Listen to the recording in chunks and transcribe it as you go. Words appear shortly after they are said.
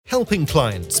helping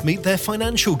clients meet their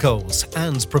financial goals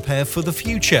and prepare for the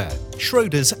future.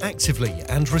 Schroders actively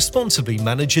and responsibly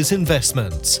manages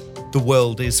investments. The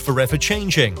world is forever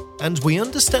changing, and we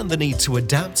understand the need to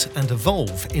adapt and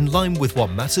evolve in line with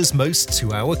what matters most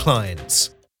to our clients.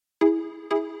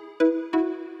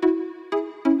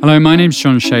 Hello, my name's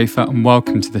John Schaefer and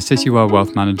welcome to the Citywide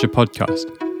Wealth Manager podcast.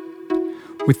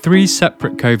 With 3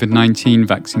 separate COVID-19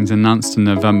 vaccines announced in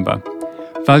November,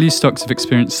 value stocks have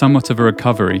experienced somewhat of a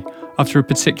recovery after a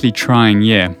particularly trying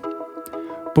year.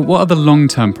 But what are the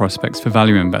long-term prospects for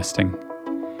value investing?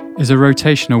 Is a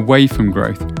rotation away from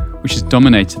growth, which has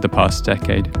dominated the past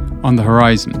decade, on the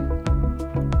horizon?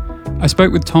 I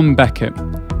spoke with Tom Becket,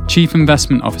 Chief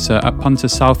Investment Officer at Punter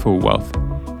Southall Wealth,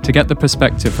 to get the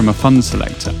perspective from a fund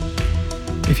selector.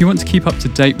 If you want to keep up to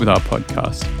date with our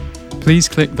podcast, please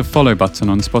click the follow button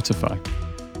on Spotify.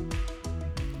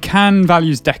 Can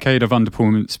value's decade of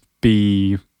underperformance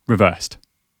be reversed?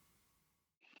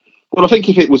 Well, I think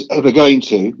if it was ever going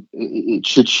to, it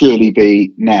should surely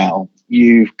be now.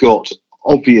 You've got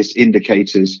obvious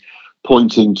indicators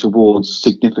pointing towards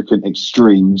significant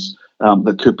extremes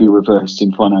that could be reversed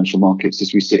in financial markets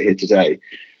as we sit here today.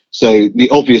 So the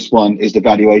obvious one is the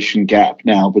valuation gap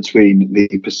now between the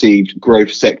perceived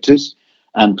growth sectors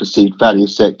and perceived value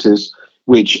sectors,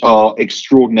 which are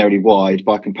extraordinarily wide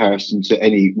by comparison to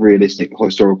any realistic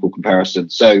historical comparison.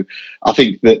 So I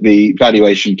think that the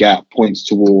valuation gap points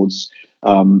towards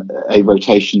a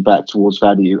rotation back towards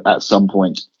value at some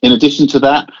point. In addition to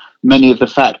that, many of the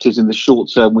factors in the short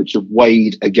term which have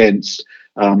weighed against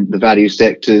the value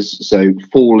sectors, so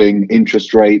falling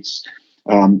interest rates,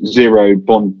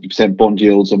 0% bond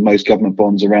yields on most government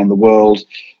bonds around the world,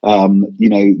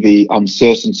 the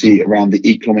uncertainty around the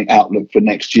economic outlook for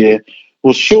next year.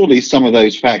 Well, surely some of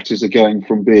those factors are going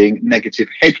from being negative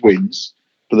headwinds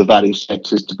for the value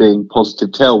sectors to being positive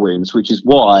tailwinds, which is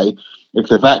why if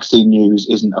the vaccine news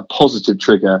isn't a positive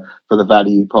trigger for the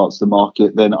value parts of the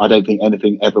market, then I don't think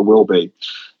anything ever will be.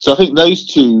 So I think those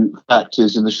two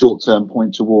factors in the short term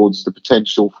point towards the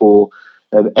potential for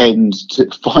an end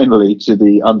finally to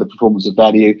the underperformance of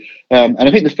value. And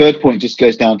I think the third point just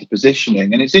goes down to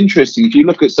positioning. And it's interesting, if you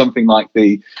look at something like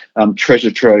the treasure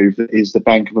trove that is the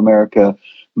Bank of America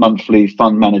monthly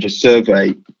fund manager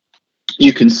survey,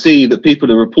 you can see that people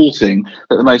are reporting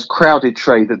that the most crowded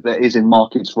trade that there is in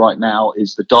markets right now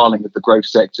is the darling of the growth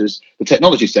sectors, the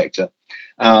technology sector.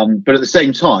 But at the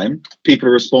same time, people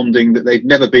are responding that they've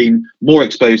never been more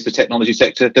exposed to the technology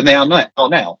sector than they are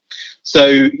now. So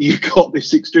you've got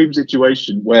this extreme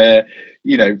situation where,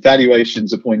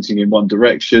 valuations are pointing in one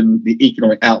direction. The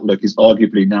economic outlook is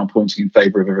arguably now pointing in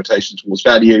favour of a rotation towards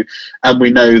value. And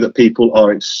we know that people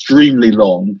are extremely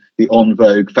long the on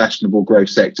vogue, fashionable growth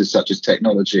sectors such as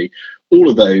technology.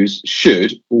 All of those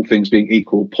should, all things being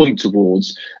equal, point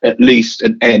towards at least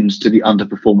an end to the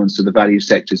underperformance of the value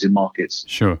sectors in markets.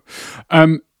 Sure.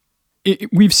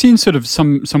 We've seen sort of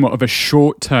somewhat of a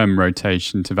short-term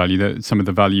rotation to value. That some of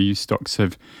the value stocks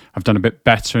have done a bit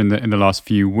better in the last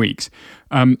few weeks.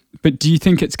 But do you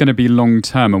think it's going to be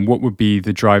long-term, and what would be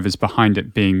the drivers behind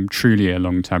it being truly a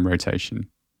long-term rotation?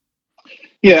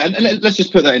 Yeah, and let's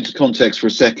just put that into context for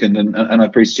a second. And I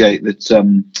appreciate that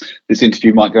this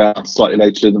interview might go out slightly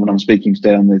later than when I'm speaking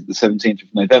today on the 17th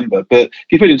of November. But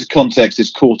if you put it into context this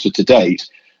quarter to date,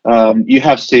 you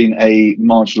have seen a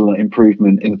marginal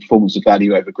improvement in the performance of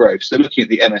value over growth. So looking at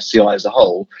the MSCI as a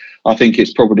whole, I think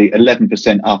it's probably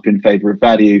 11% up in favour of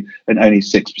value and only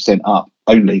 6%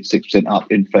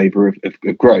 up in favour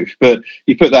of growth. But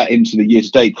you put that into the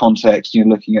year-to-date context, you're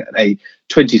looking at a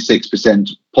 26%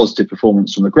 positive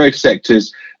performance from the growth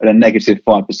sectors and a negative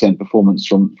 5% performance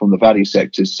from the value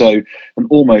sectors. So an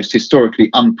almost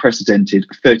historically unprecedented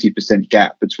 30%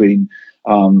 gap between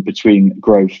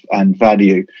growth and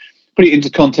value. Put it into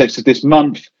context of this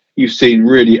month, you've seen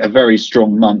really a very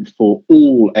strong month for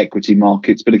all equity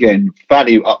markets, but again,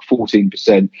 value up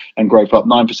 14% and growth up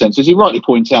 9%. So as you rightly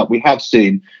point out, we have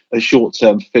seen a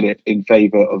short-term fillip in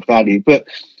favour of value. But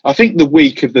I think the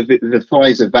week of the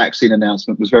Pfizer vaccine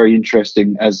announcement was very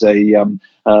interesting as an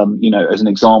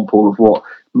example of what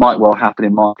might well happen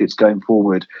in markets going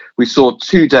forward. We saw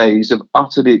 2 days of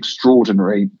utterly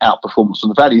extraordinary outperformance from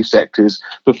the value sectors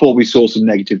before we saw some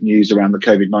negative news around the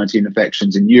COVID-19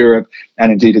 infections in Europe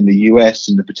and indeed in the US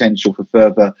and the potential for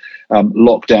further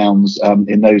lockdowns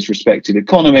in those respective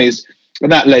economies.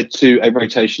 And that led to a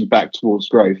rotation back towards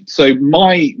growth. So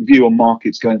my view on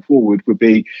markets going forward would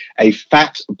be a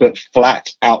fat but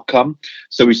flat outcome.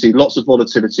 So we see lots of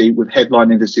volatility with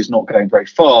headline indices not going very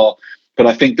far. But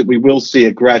I think that we will see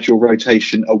a gradual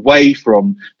rotation away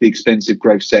from the expensive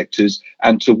growth sectors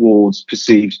and towards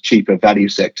perceived cheaper value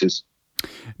sectors.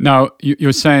 Now,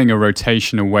 you're saying a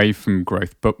rotation away from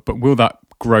growth, but will that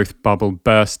growth bubble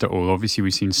burst at all? Obviously,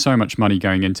 we've seen so much money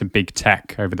going into big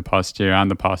tech over the past year and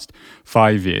the past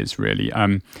 5 years, really.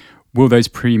 Will those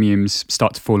premiums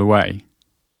start to fall away?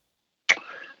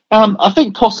 I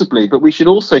think possibly, but we should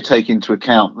also take into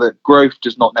account that growth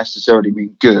does not necessarily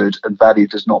mean good and value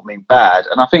does not mean bad.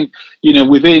 And I think,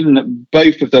 within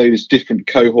both of those different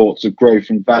cohorts of growth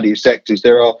and value sectors,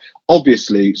 there are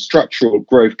obviously structural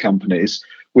growth companies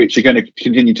which are going to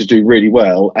continue to do really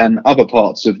well, and other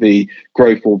parts of the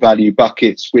growth or value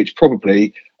buckets which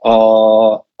probably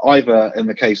are either, in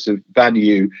the case of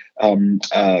value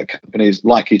companies,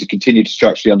 likely to continue to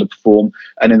structurally underperform,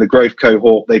 and in the growth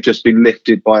cohort, they've just been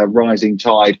lifted by a rising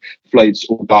tide floats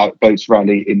all boats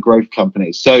rally in growth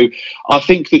companies. So I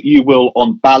think that you will,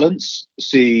 on balance,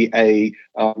 see a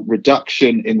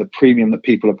reduction in the premium that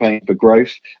people are paying for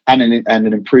growth and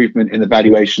an improvement in the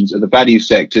valuations of the value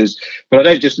sectors. But I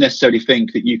don't just necessarily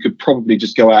think that you could probably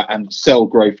just go out and sell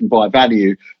growth and buy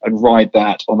value and ride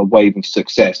that on a wave of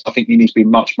success. I think you need to be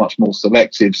much, much more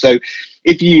selective. So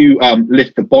if you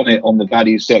lift the bonnet on the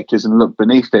value sectors and look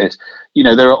beneath it,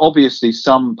 there are obviously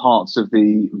some parts of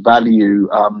the value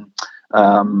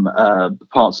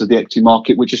parts of the equity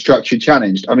market which are structurally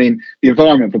challenged. I mean, the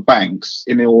environment for banks,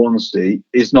 in all honesty,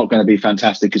 is not going to be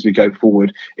fantastic as we go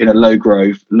forward in a low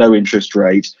growth, low interest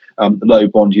rate, low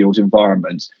bond yield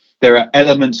environment. There are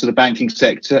elements of the banking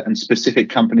sector and specific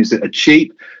companies that are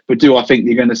cheap, but do I think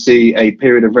you're going to see a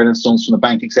period of renaissance from the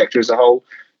banking sector as a whole?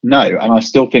 No, and I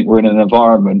still think we're in an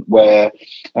environment where,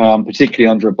 particularly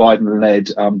under a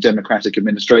Biden-led Democratic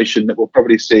administration, that we'll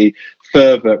probably see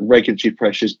further regulatory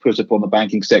pressures put upon the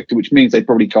banking sector, which means they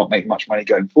probably can't make much money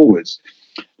going forwards.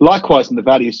 Likewise, in the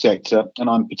value sector,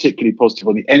 and I'm particularly positive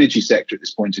on the energy sector at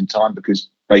this point in time because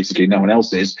basically no one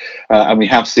else is, and we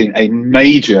have seen a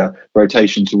major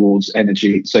rotation towards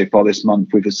energy so far this month,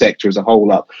 with the sector as a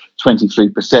whole up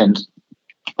 23%.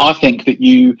 I think that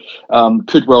you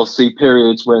could well see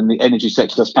periods when the energy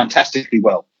sector does fantastically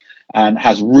well and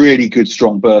has really good,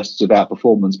 strong bursts of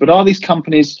outperformance. But are these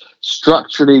companies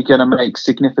structurally going to make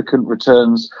significant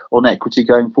returns on equity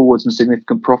going forwards and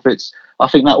significant profits? I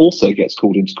think that also gets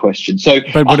called into question. So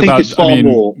but I think it's far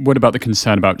more. What about the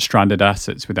concern about stranded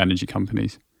assets with energy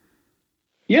companies?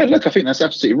 Yeah, look, I think that's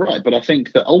absolutely right. But I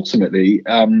think that ultimately,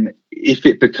 if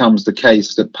it becomes the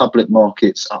case that public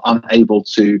markets are unable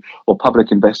to, or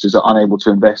public investors are unable to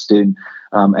invest in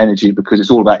energy because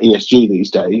it's all about ESG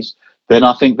these days, then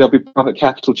I think there'll be private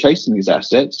capital chasing these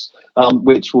assets,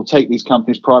 which will take these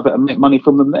companies private and make money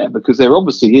from them there, because there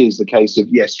obviously is the case of,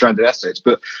 yes, stranded assets,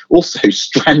 but also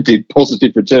stranded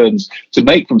positive returns to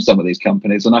make from some of these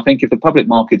companies. And I think if the public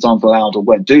markets aren't allowed or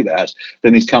won't do that,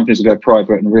 then these companies will go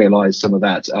private and realise some of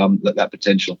that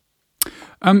potential.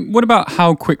 What about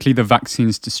how quickly the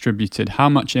vaccine's distributed? How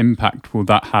much impact will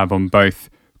that have on both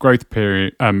growth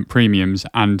premiums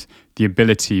and the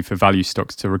ability for value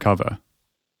stocks to recover?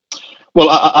 Well,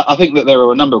 I think that there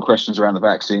are a number of questions around the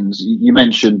vaccines. You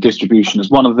mentioned distribution as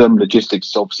one of them. Logistics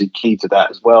is obviously key to that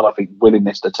as well. I think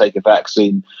willingness to take a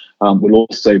vaccine will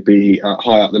also be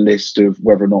high up the list of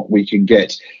whether or not we can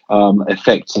get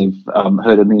effective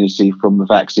herd immunity from the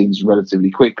vaccines relatively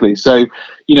quickly. So,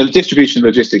 the distribution and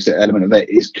logistics element of that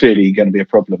is clearly going to be a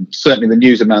problem. Certainly the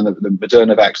news around the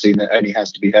Moderna vaccine that only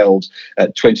has to be held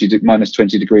at minus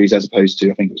 20 degrees as opposed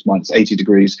to, I think it was minus 80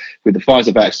 degrees with the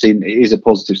Pfizer vaccine, it is a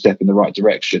positive step in the right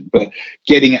direction. But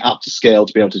getting it up to scale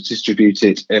to be able to distribute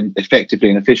it effectively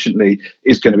and efficiently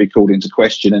is going to be called into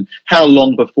question. And how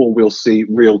long before we'll see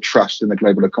real trust in the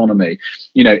global economy?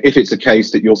 If it's a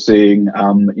case that you're seeing,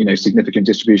 significant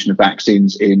distribution of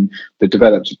vaccines in the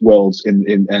developed worlds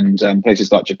and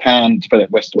places like Japan,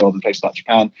 developed Western world and places like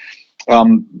Japan,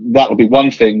 that will be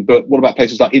one thing. But what about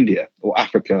places like India or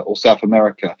Africa or South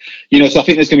America? So I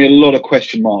think there's going to be a lot of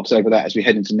question marks over that as we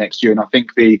head into next year. And I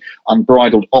think the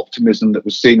unbridled optimism that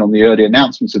was seen on the early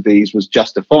announcements of these was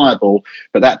justifiable,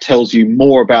 but that tells you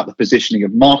more about the positioning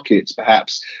of markets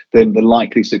perhaps than the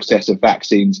likely success of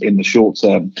vaccines in the short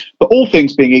term. But all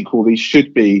things being equal, these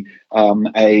should be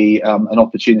an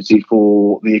opportunity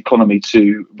for the economy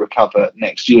to recover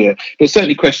next year. There's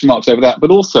certainly question marks over that,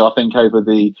 but also I think over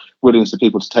the willingness of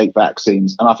people to take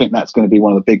vaccines. And I think that's going to be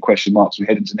one of the big question marks we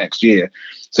head into next year.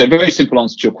 So very simple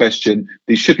answer to your question,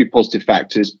 these should be positive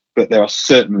factors, but there are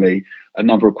certainly a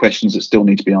number of questions that still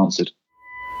need to be answered.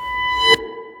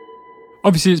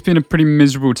 Obviously, it's been a pretty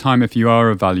miserable time if you are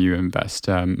a value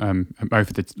investor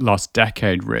over the last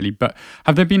decade, really. But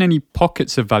have there been any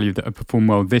pockets of value that have performed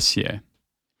well this year?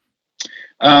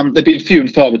 They've been few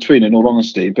and far between, in all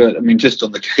honesty. But I mean, just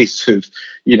on the case of,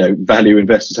 value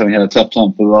investors having had a tough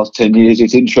time for the last 10 years,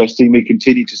 it's interesting. We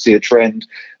continue to see a trend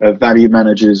of value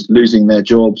managers losing their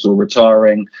jobs or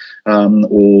retiring,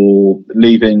 or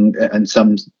leaving, and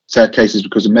some sad cases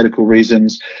because of medical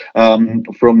reasons,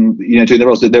 from doing their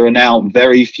roles. There are now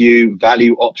very few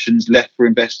value options left for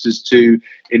investors to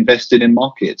invest in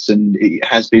markets, and it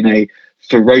has been a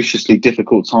ferociously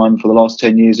difficult time for the last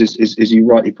 10 years, as you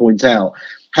rightly point out.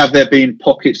 Have there been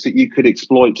pockets that you could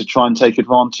exploit to try and take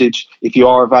advantage if you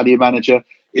are a value manager?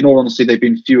 In all honesty, they've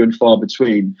been few and far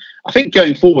between. I think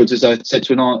going forwards, as I said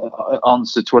to an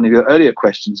answer to one of your earlier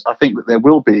questions, I think that there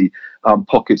will be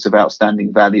pockets of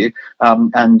outstanding value.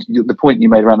 And the point you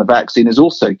made around the vaccine is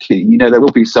also key. There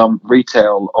will be some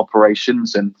retail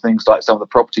operations and things like some of the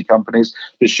property companies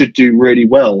that should do really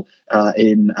well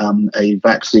in a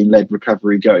vaccine-led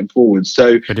recovery going forward.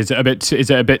 So, but is it a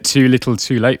bit too little,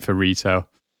 too late for retail?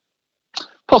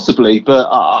 Possibly, but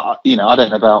I don't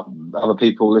know about other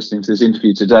people listening to this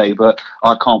interview today, but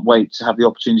I can't wait to have the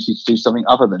opportunity to do something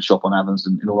other than shop on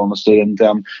Amazon, in all honesty. And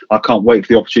I can't wait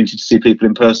for the opportunity to see people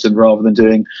in person rather than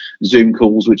doing Zoom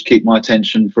calls, which keep my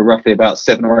attention for roughly about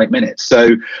 7 or 8 minutes.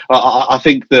 So I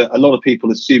think that a lot of people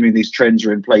assuming these trends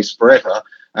are in place forever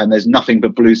and there's nothing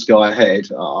but blue sky ahead,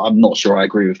 I'm not sure I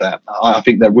agree with that. I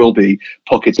think there will be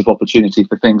pockets of opportunity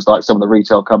for things like some of the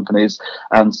retail companies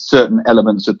and certain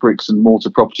elements of bricks and mortar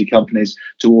property companies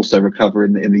to also recover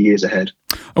in the years ahead.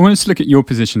 I want us to look at your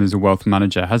position as a wealth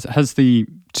manager. Has the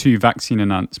 2 vaccine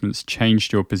announcements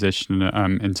changed your position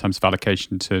in terms of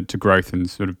allocation to growth and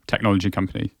sort of technology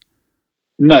companies?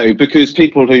 No, because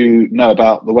people who know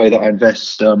about the way that I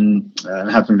invest and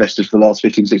have invested for the last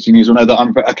 15, 16 years will know that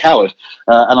I'm a coward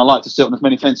and I like to sit on as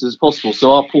many fences as possible.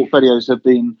 So our portfolios have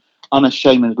been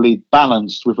unashamedly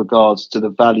balanced with regards to the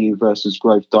value versus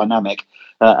growth dynamic.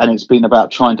 And it's been about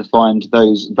trying to find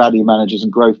those value managers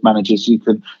and growth managers who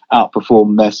can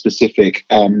outperform their specific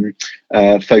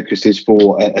focuses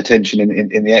for attention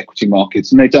in the equity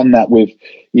markets. And they've done that with,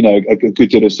 a good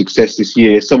deal of success this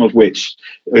year, some of which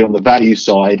on the value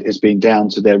side has been down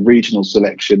to their regional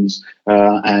selections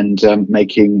and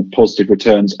making positive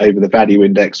returns over the value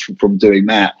index from doing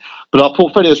that. But our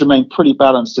portfolios remain pretty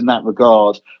balanced in that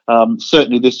regard.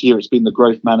 Certainly this year it's been the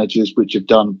growth managers which have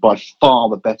done by far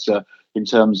the better in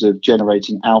terms of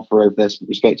generating alpha over their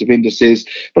respective indices.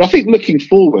 But I think looking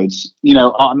forwards,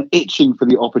 I'm itching for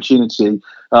the opportunity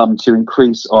to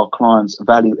increase our clients'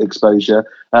 value exposure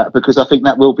because I think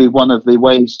that will be one of the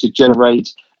ways to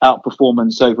generate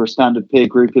outperformance over a standard peer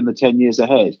group in the 10 years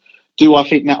ahead. Do I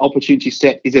think that opportunity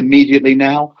set is immediately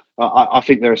now? I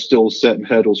think there are still certain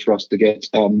hurdles for us to get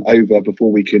over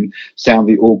before we can sound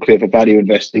the all clear for value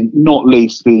investing, not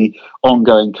least the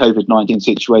ongoing COVID-19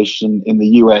 situation in the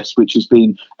US, which has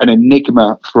been an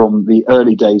enigma from the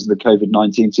early days of the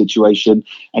COVID-19 situation.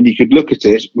 And you could look at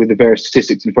it with the various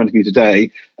statistics in front of you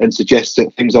today and suggest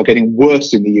that things are getting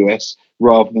worse in the US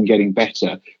rather than getting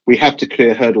better. We have to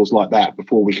clear hurdles like that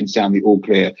before we can sound the all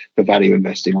clear for value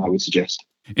investing, I would suggest.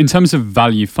 In terms of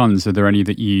value funds, are there any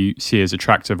that you see as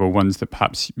attractive or ones that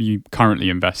perhaps you currently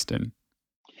invest in?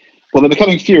 Well, they're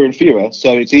becoming fewer and fewer,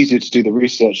 so it's easier to do the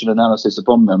research and analysis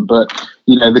upon them. But,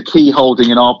 the key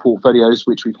holding in our portfolios,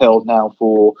 which we've held now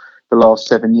for the last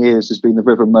 7 years, has been the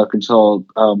River Mercantile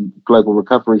Global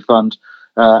Recovery Fund.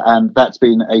 And that's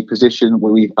been a position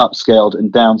where we've upscaled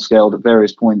and downscaled at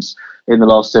various points in the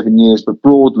last 7 years. But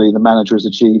broadly, the manager has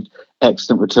achieved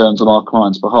excellent returns on our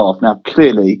clients' behalf. Now,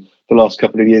 clearly, the last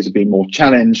couple of years have been more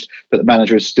challenged, but the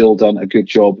manager has still done a good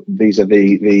job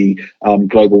vis-a-vis the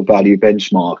global value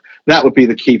benchmark. That would be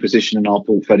the key position in our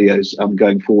portfolios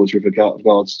going forwards with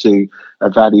regards to a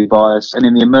value bias. And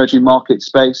in the emerging market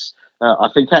space, I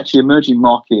think actually emerging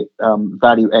market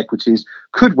value equities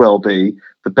could well be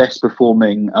the best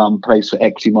performing place for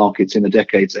equity markets in the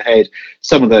decades ahead.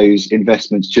 Some of those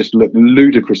investments just look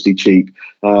ludicrously cheap,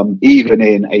 even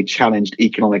in a challenged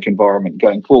economic environment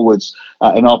going forwards.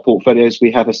 In our portfolios,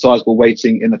 we have a sizable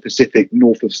weighting in the Pacific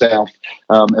North of South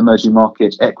emerging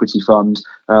market equity fund,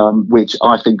 which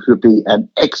I think could be an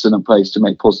excellent place to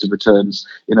make positive returns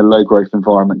in a low growth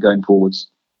environment going forwards.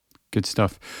 Good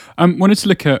stuff. Wanted to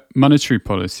look at monetary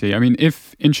policy. I mean,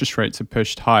 if interest rates are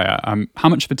pushed higher, how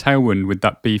much of a tailwind would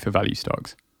that be for value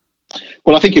stocks?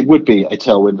 Well, I think it would be a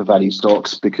tailwind for value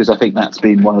stocks, because I think that's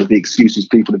been one of the excuses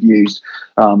people have used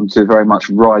to very much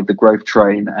ride the growth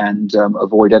train and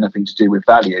avoid anything to do with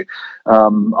value.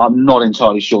 I'm not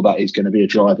entirely sure that is going to be a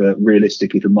driver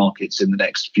realistically for markets in the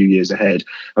next few years ahead.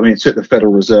 I mean, it took the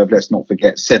Federal Reserve, let's not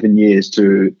forget, 7 years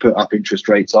to put up interest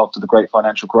rates after the great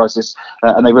financial crisis,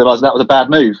 and they realised that was a bad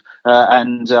move.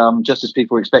 And just as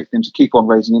people were expecting them to keep on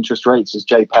raising interest rates, as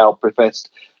Jay Powell professed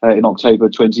in October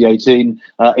 2018,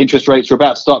 interest rates are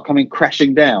about to start coming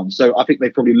crashing down. So I think they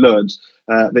probably learned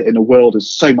that in a world of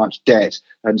so much debt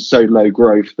and so low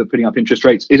growth, that putting up interest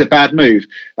rates is a bad move.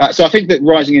 So I think that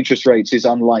rising interest rates is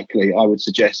unlikely, I would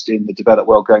suggest, in the developed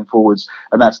world going forwards,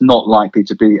 and that's not likely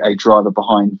to be a driver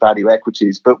behind value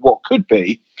equities. But what could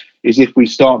be is if we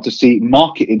start to see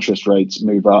market interest rates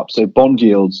move up, so bond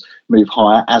yields move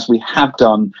higher, as we have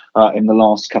done in the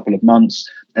last couple of months,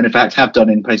 and in fact have done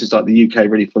in places like the UK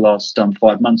really for the last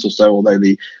 5 months or so, although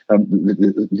the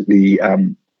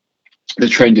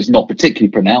trend is not particularly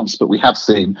pronounced. But we have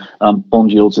seen bond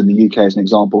yields in the UK, as an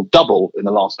example, double in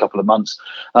the last couple of months,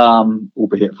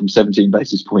 albeit from 17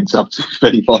 basis points up to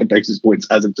 35 basis points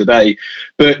as of today.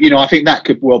 But, I think that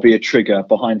could well be a trigger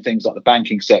behind things like the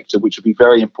banking sector, which would be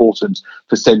very important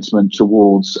for sentiment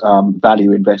towards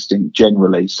value investing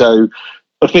generally. So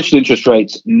official interest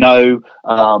rates, no.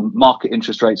 Market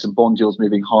interest rates and bond yields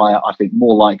moving higher, I think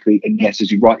more likely. And yes,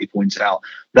 as you rightly point out,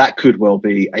 that could well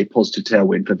be a positive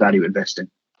tailwind for value investing.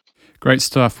 Great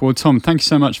stuff. Well, Tom, thank you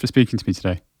so much for speaking to me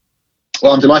today.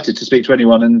 Well, I'm delighted to speak to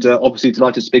anyone, and obviously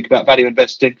delighted to speak about value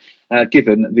investing,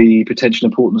 given the potential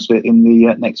importance of it in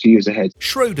the next few years ahead.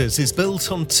 Schroders is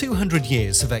built on 200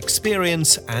 years of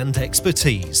experience and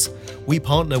expertise. We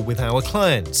partner with our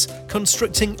clients,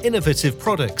 constructing innovative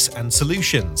products and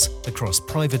solutions across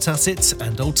private assets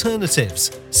and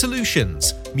alternatives,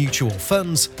 solutions, mutual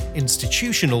funds,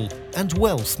 institutional, and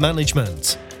wealth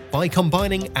management. By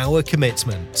combining our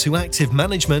commitment to active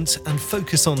management and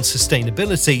focus on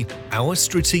sustainability, our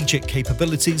strategic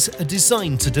capabilities are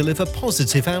designed to deliver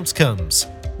positive outcomes.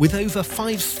 With over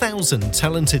 5,000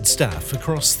 talented staff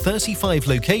across 35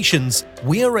 locations,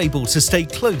 we are able to stay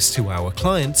close to our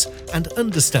clients and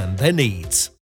understand their needs.